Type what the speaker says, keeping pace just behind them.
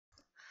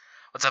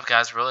What's up,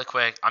 guys? Really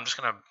quick, I'm just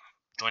gonna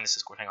join this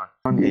Discord. Hang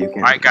on. You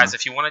All right, guys.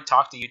 If you want to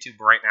talk to YouTube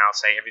right now,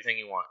 say everything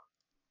you want.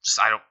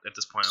 I don't at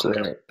this point. I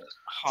don't care.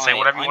 Say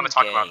whatever you want to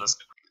talk about this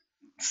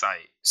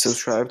site.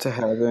 Subscribe to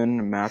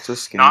Heaven, Matt's a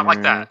Scammer. Not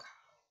like that.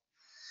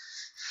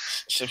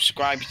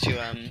 Subscribe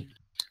to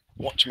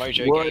Watch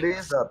Mojo What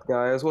Games. is up,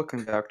 guys?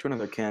 Welcome back to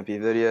another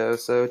campy video.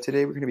 So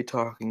today we're going to be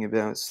talking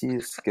about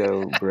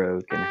CSGO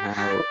broke and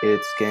how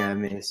it's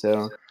scammy.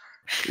 So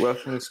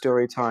welcome to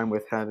story time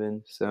with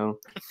Heaven. So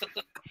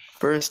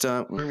first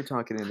up, we're going to be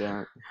talking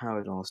about how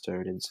it all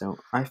started. So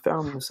I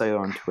found the site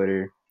on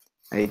Twitter.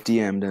 I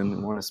DM'd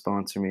him, want to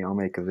sponsor me, I'll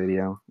make a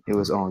video. It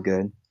was all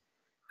good.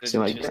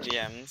 So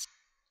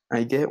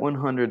I get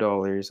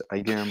 $100, I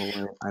gamble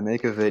it, I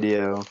make a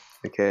video,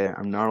 okay,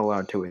 I'm not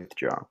allowed to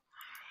withdraw.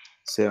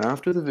 So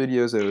after the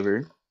video's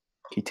over,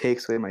 he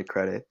takes away my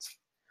credits,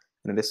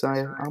 and I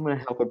decide I'm going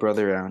to help a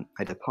brother out.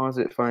 I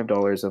deposit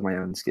 $5 of my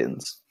own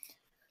skins.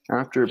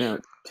 After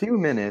about 2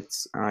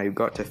 minutes, I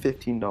got to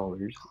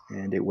 $15,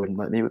 and it wouldn't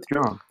let me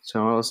withdraw.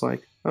 So I was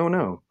like, oh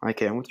no, I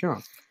can't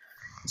withdraw.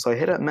 So I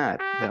hit up Matt,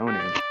 the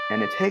owner,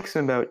 and it takes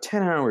him about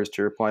 10 hours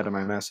to reply to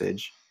my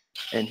message.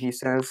 And he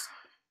says,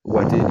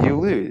 what did you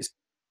lose?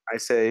 I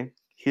say,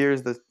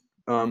 here's the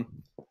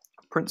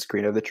print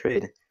screen of the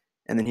trade.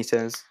 And then he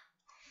says,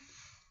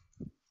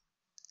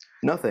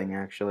 nothing,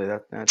 actually.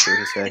 That's what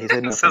he said. He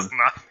said nothing.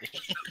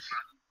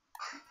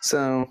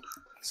 So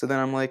then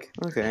I'm like,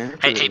 okay.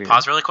 Hey,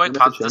 pause really quick.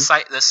 Pause this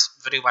site. This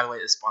video, by the way,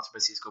 is sponsored by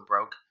CSGO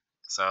Broke.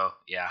 So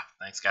yeah,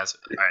 thanks, guys.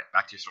 All right,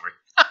 back to your story.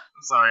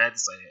 Sorry, I had to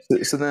say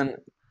it. So then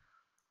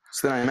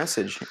I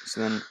message.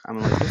 So then I'm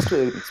like, let's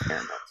do an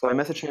experiment. So I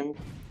message him.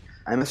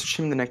 I message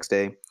him the next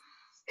day.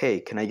 Hey,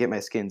 can I get my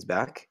skins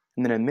back?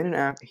 And then a minute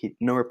after,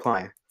 no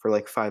reply for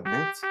like 5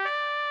 minutes.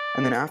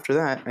 And then after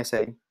that, I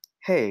say,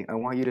 hey, I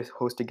want you to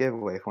host a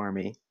giveaway for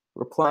me.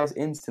 Replies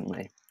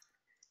instantly.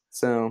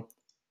 So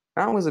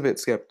I was a bit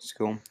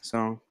skeptical.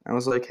 So I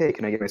was like, hey,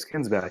 can I get my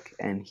skins back?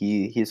 And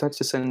he starts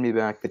to send me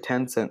back the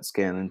 10-cent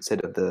skin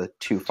instead of the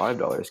two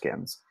 $5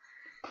 skins.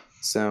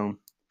 So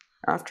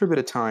after a bit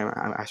of time,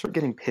 I start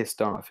getting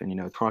pissed off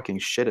and, talking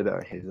shit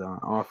about his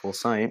awful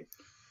site.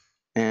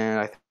 And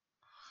I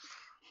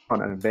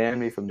thought it banned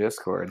me from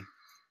Discord.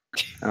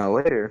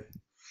 Later,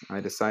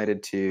 I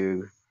decided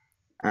to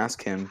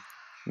ask him,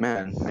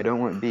 man, I don't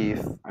want beef.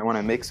 I want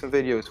to make some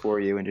videos for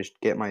you and just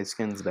get my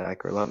skins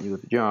back or let me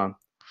with the job.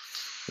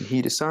 And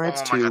he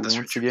decides to,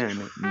 once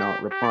again,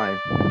 not reply.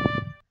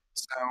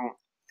 So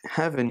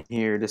Heaven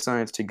here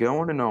decides to go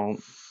on an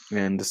alt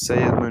and to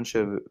say a bunch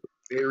of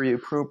very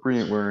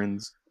appropriate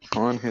words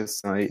on his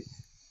site,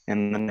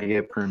 and then I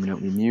get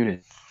permanently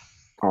muted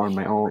on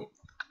my alt.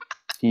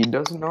 He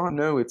does not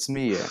know it's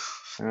me yet.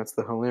 That's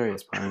the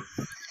hilarious part.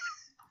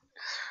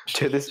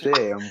 To this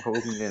day, I'm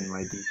holding in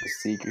my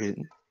deepest secret.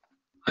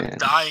 I'm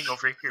dying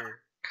over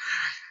here.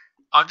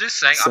 I'm just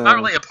saying, I'm not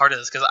really a part of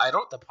this because I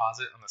don't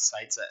deposit on the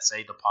sites that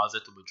say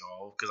deposit to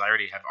withdrawal because I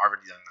already done that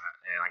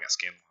and I got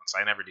scammed once. So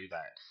I never do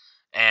that.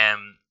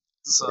 And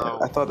so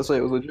I thought the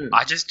site was legit.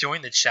 I just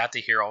joined the chat to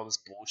hear all this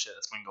bullshit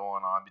that's been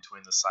going on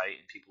between the site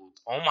and people.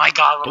 Oh my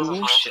god!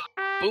 Bullshit!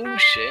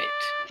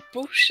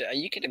 Are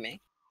you kidding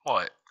me?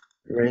 What?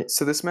 Right.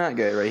 So this Matt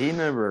guy, right? He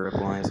never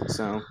replies.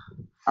 So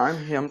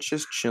I'm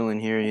just chilling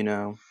here,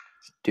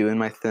 doing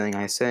my thing.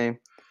 I say,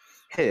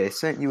 hey, I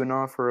sent you an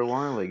offer a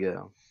while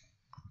ago.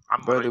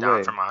 I'm By the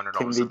way, for my $100.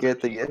 can we get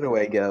the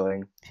giveaway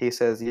going? He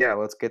says, yeah,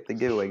 let's get the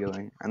giveaway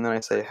going. And then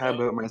I say, how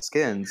about my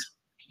skins?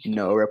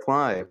 No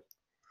reply.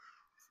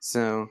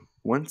 So,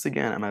 once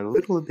again, I'm a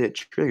little bit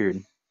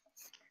triggered.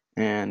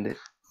 And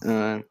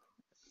the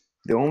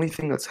only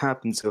thing that's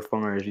happened so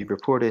far is we've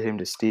reported him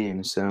to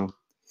Steam. So,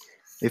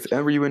 if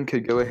everyone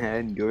could go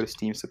ahead and go to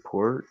Steam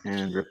support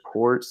and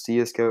report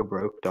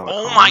CSGObroke.com.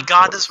 Oh my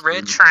god, this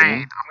red train! I'm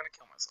gonna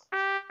kill myself.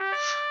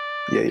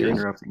 Yeah, you're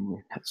interrupting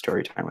me.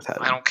 Story time with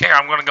Heaven. I don't care.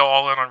 I'm gonna go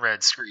all in on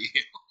red. Screw you.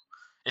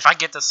 If I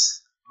get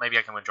this, maybe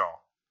I can withdraw.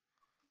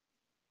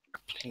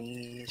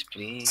 Please.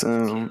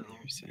 So,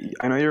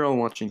 I know you're all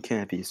watching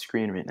Campy's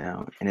screen right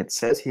now, and it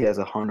says he has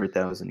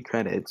 100,000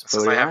 credits,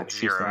 but what it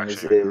actually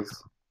says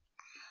is...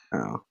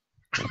 Oh.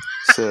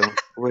 So,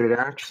 what it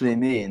actually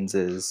means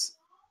is...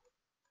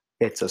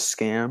 It's a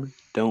scam.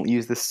 Don't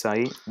use the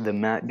site. The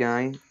Matt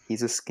guy,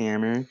 he's a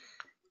scammer.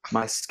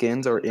 My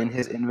skins are in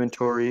his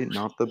inventory,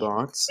 not the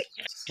bots.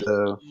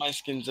 So my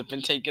skins have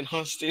been taken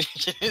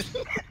hostage.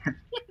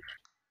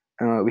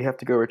 We have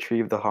to go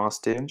retrieve the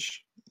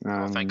hostage.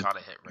 Oh, thank God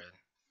I hit red.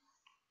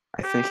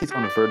 I think he's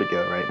on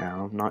Vertigo right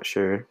now. I'm not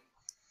sure.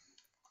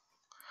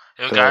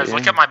 Yo, guys,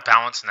 look at my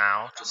balance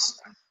now.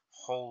 Just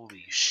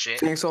holy shit.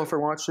 Thanks all for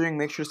watching.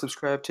 Make sure to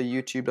subscribe to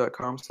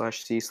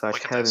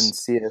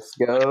youtube.com/c/heavencsgo.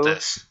 Look at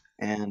this.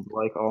 And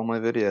like all my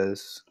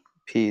videos.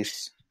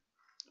 Peace.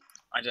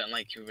 I don't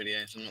like your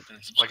videos. I'm not going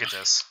to subscribe. Look at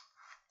this.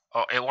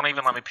 Oh, it won't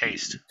even let me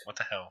paste. What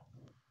the hell?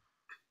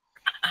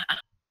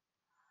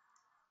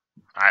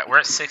 Alright, we're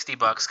at $60,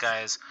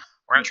 guys.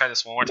 We're going to try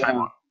this one more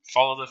time.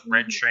 Follow the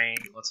red train.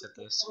 Let's hit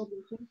this.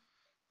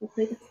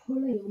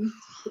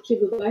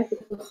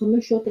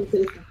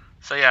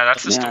 So yeah,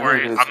 that's the Yeah, I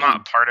story. think I'm not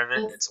a it's part of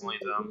it. It's only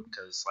them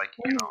because, like,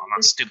 I'm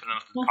not stupid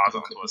enough to deposit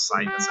onto a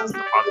site that says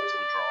deposit to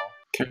withdrawal.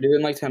 Can I do it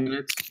in like 10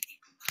 minutes?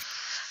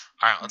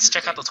 All right, let's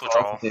check out this Fall off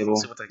withdrawal. the table.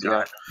 See what they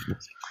got.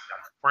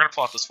 We're gonna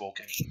pull out this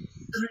Vulcan.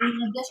 We're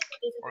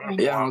gonna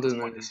pull Yeah, I'll out do this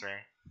that. point this way.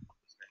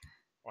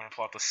 We're gonna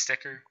pull out the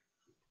sticker.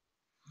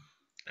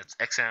 It's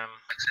XM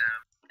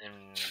and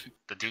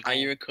the Duke. Are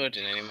you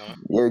recording anymore?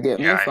 Yeah, get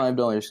me Yeah, a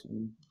 $5.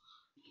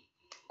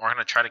 We're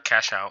gonna try to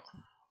cash out.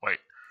 Wait,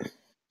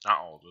 not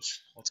all of this.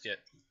 Let's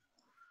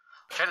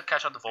try to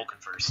cash out the Vulcan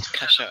first.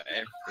 Cash out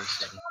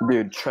everything.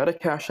 Dude, try to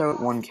cash out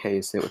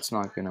 1K, so it's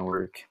not gonna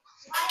work.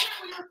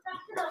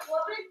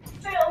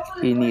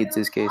 He needs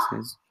his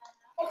cases.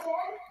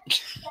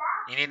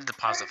 You need to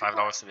deposit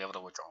 $5 to be able to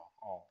withdraw.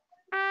 Oh,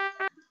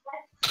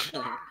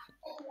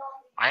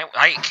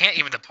 I can't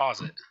even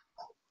deposit.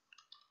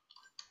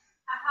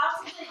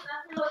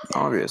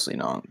 Obviously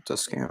not. It's a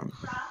scam.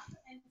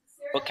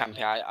 Well,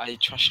 Campy, I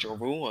trust your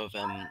rule of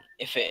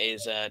if it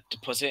is a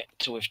deposit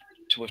to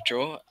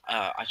withdraw,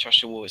 I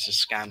trust your rule is a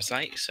scam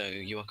site, so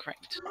you are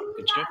correct.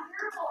 Good job.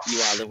 You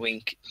are the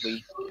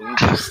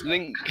weakest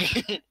link.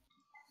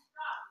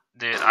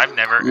 Dude, I've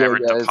never Yeah, ever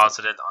guys.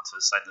 deposited onto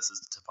a site that says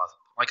deposit.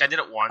 Like I did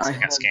it once and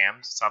got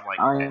scammed, so I'm like,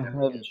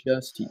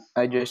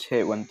 I just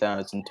hit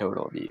 1,000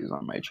 total views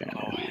on my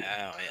channel. Oh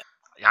hell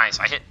yeah! nice.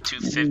 I hit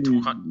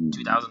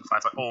 2,500.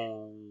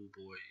 Oh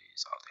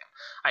boys, oh damn!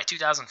 I hit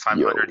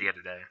 2,500 the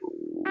other day.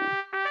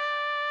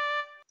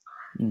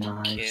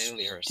 Nice. Kill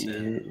yourself.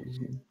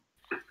 Dude.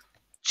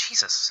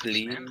 Jesus,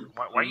 Please, man.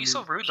 Why are you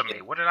so rude to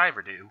me? What did I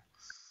ever do?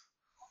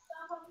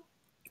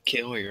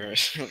 Kill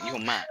yourself. You're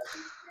mad.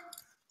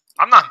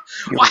 I'm not.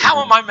 Why?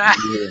 How am I mad?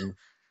 Yeah.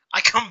 I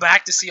come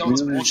back to see all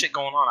this bullshit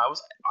going on.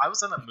 I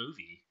was in a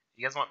movie.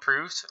 You guys want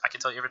proof? I can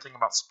tell you everything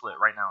about Split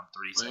right now in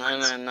 3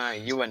 seconds. No.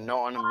 You are not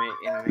on a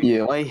movie.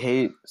 Yeah, I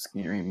hate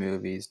scary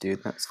movies,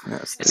 dude. That's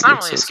It's not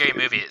really a scary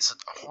movie. It's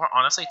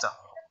honestly, it's a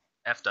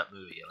effed up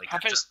movie. Like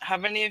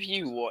Have any of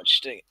you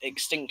watched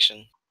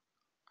Extinction?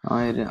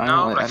 I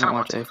don't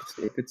watch it.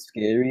 If it's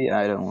scary,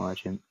 I don't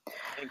watch it.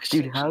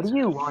 Dude, how do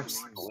you watch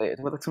Split?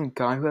 With like some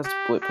guy who has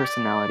split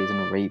personalities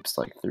and rapes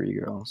like 3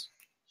 girls.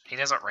 He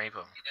doesn't rape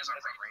them.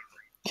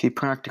 He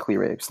practically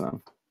rapes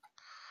them.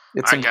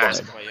 It's Alright,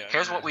 implied. guys.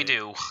 Here's what we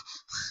do.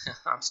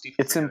 I'm stupid.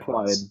 It's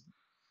implied.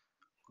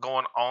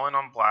 Going all in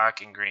on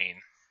black and green.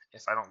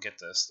 If I don't get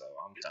this, though,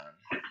 I'm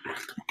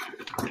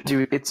done.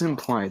 Dude, it's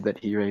implied that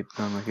he raped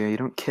them. Okay, you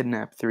don't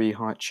kidnap 3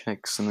 hot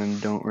chicks and then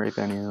don't rape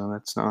any of them.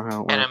 That's not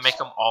how it works. And then make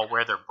them all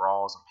wear their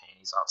bras and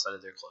panties outside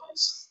of their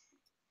clothes.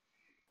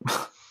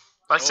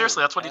 Like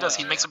seriously, that's what he does.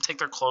 He makes them take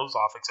their clothes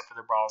off except for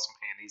their bras and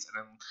panties,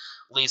 and then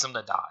leaves them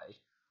to die.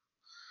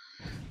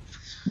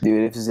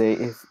 Dude,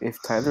 if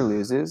Tyler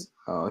loses,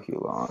 oh, he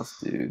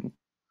lost, dude.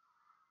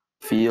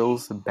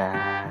 Feels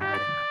bad.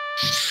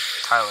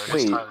 Tyler,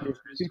 Wait, Tyler? there's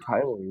 2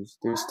 Tylers.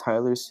 There's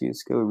Tyler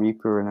CSGO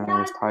Reaper, and then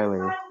there's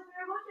Tyler.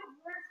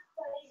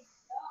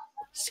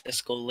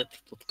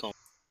 CSGO.com.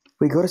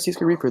 Wait, go to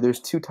CSGO Reaper. There's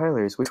 2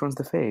 Tylers. Which one's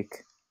the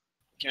fake?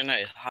 You know,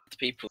 half the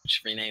people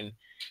just rename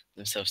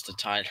themselves to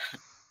Tyler.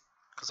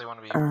 Because they want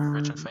to be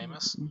rich and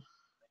famous.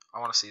 I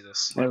want to see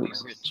this. No,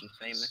 Rich and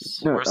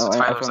famous. no, Where's the I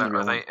Tylers found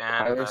at? the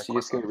Are real they one. in Tyler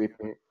CSGO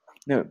Reaper.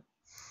 No,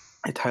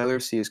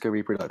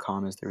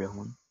 TylerCSGOReaper.com is the real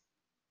one.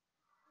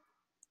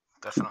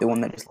 Definitely. The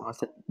one that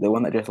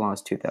just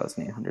lost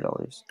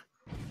 $2,800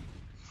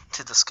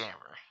 to the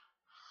scammer.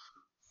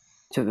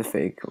 to the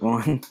fake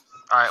one.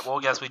 Alright, well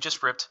guys, we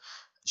just ripped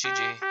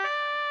GG.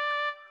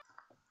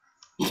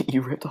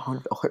 You ripped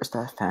 $100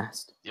 that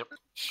fast. Yep.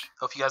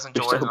 Hope you guys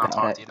enjoyed, so and I'll bad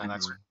talk at to you in the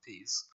next one. Peace.